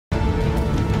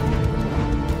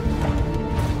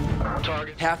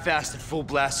Half-assed and full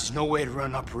blast is no way to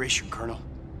run an operation, Colonel.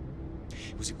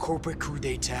 It was a corporate coup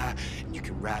d'etat, and you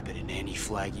can wrap it in any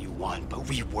flag you want, but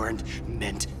we weren't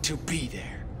meant to be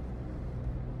there.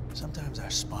 Sometimes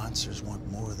our sponsors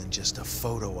want more than just a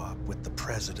photo op with the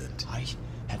president. I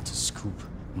had to scoop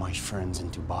my friends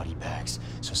into body bags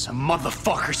so some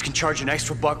motherfuckers can charge an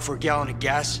extra buck for a gallon of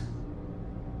gas.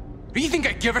 Do you think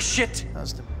I give a shit?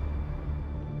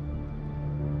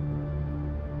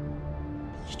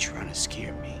 You trying to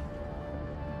scare me?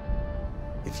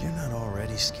 If you're not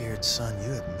already scared, son,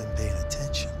 you haven't been paying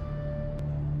attention.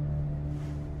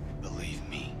 Believe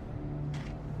me,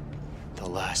 the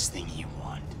last thing you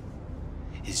want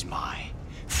is my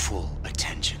full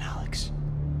attention, Alex.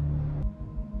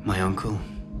 My uncle,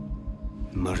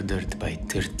 murdered by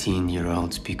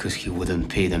 13-year-olds because he wouldn't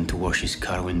pay them to wash his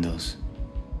car windows.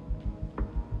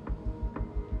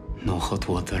 No hot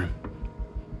water.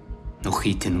 No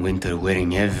heat in winter,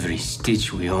 wearing every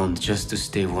stitch we owned just to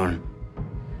stay warm.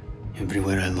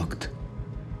 Everywhere I looked.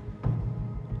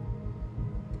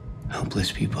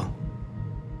 Helpless people.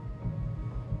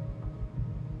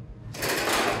 I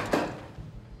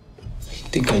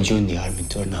think I joined the army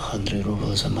to earn 100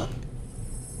 rubles a month.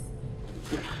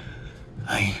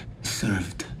 I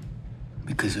served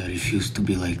because I refused to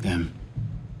be like them.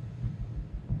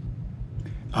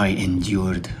 I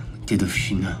endured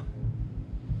Dedovshina,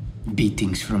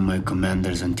 beatings from my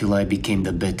commanders until I became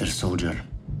the better soldier.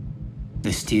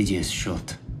 The steadiest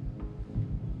shot.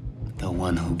 The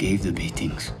one who gave the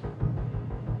beatings.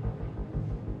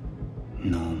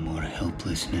 No more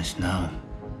helplessness now.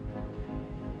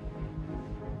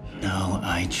 Now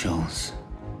I chose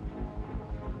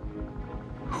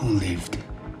who lived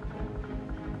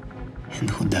and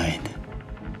who died.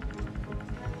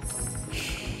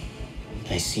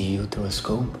 I see you through a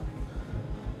scope,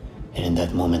 and in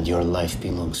that moment your life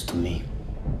belongs to me.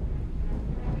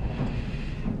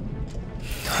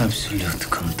 Absolute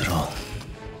control.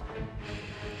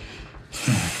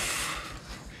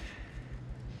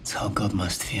 It's how God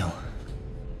must feel.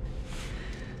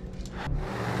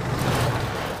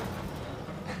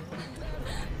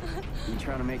 You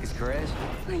trying to make us crash?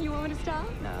 You want me to stop?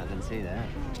 No, I didn't say that.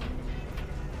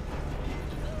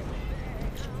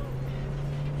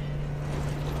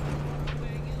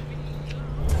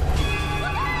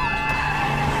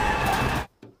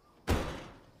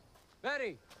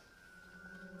 Betty!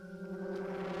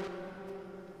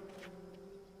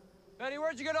 Betty,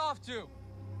 where'd you get off to?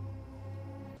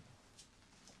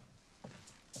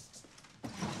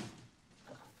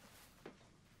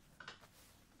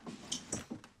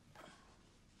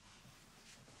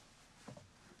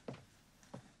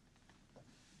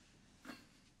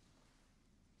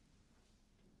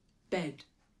 Bed.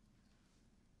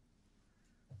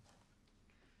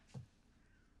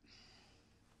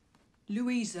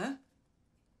 Louisa?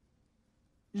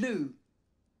 Lou.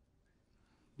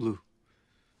 Lou.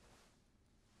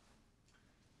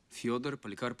 Fyodor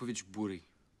Polikarpovich Burey.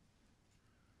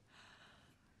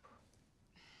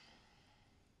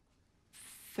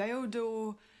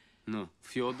 Theodore... No,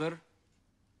 Fyodor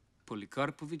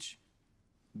Polikarpovich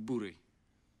Burey.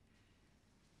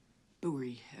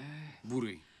 Burey.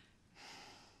 Burey.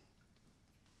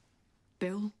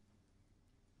 Bill?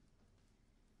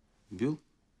 Bill?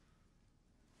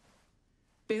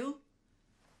 Bill?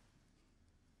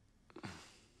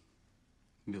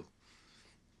 Bill.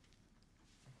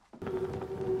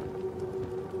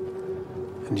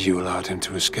 And you allowed him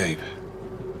to escape?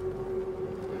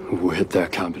 We'll hit their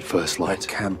camp at first light. That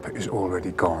camp is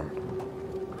already gone.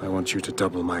 I want you to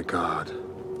double my guard.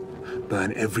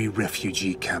 Burn every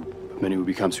refugee camp. Many will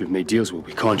be camps we've made deals with.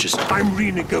 We can't just... I'm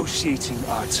renegotiating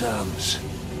our terms.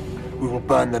 We will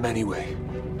burn them anyway.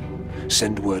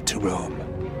 Send word to Rome.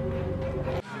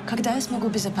 Когда я смогу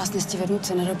в безопасности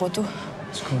вернуться на работу?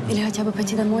 Скоро. Или хотя бы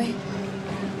пойти домой?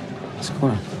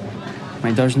 Скоро.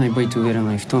 Мы должны быть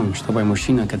уверены в том, чтобы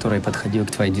мужчина, который подходил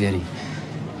к твоей двери,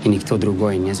 и никто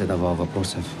другой не задавал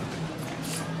вопросов.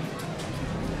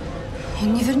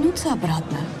 Он не вернется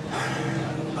обратно.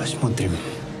 Посмотрим.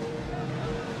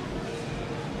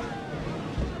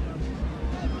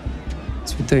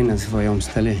 Цветы на твоем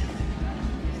столе.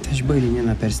 Это ж были не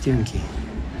на перстенке.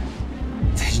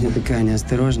 Ты ж не такая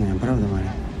неосторожная, правда,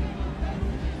 Мария?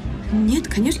 Нет,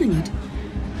 конечно, нет.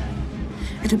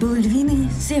 Это был львиный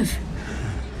зев.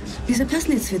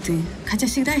 Безопасные цветы, хотя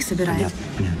всегда их собирают.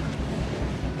 Понятно.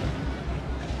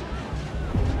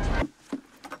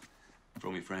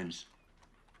 From your friends.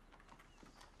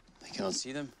 I cannot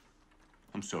see them.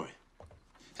 I'm sorry.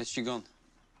 Has she gone?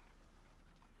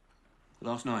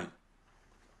 Last night.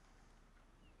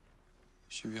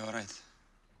 She'll be all right.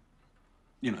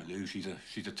 You know, Lou, she's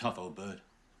a tough old bird.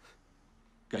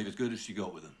 Gave as good as she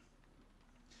got with him.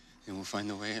 They will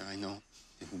find a way, I know.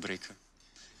 They will break her.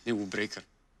 They will break her.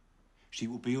 She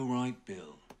will be all right,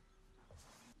 Bill.